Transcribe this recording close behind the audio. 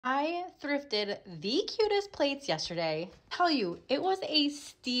I thrifted the cutest plates yesterday. Tell you, it was a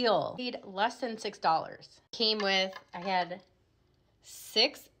steal. Paid less than $6. Came with, I had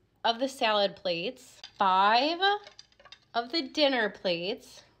 6 of the salad plates, 5 of the dinner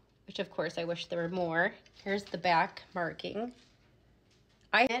plates, which of course I wish there were more. Here's the back marking.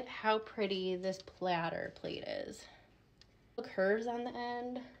 I get how pretty this platter plate is. Curves on the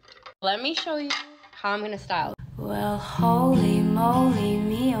end. Let me show you how I'm gonna style. Well, holy moly,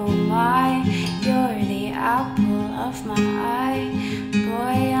 me oh my, you're the apple of my eye.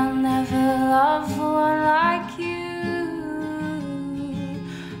 Boy, I'll never love one like you.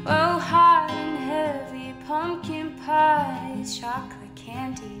 Oh, hot and heavy, pumpkin pies, chocolate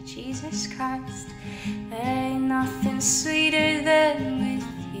candy, Jesus Christ. There ain't nothing sweeter than with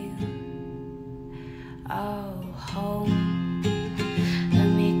you. Oh, home.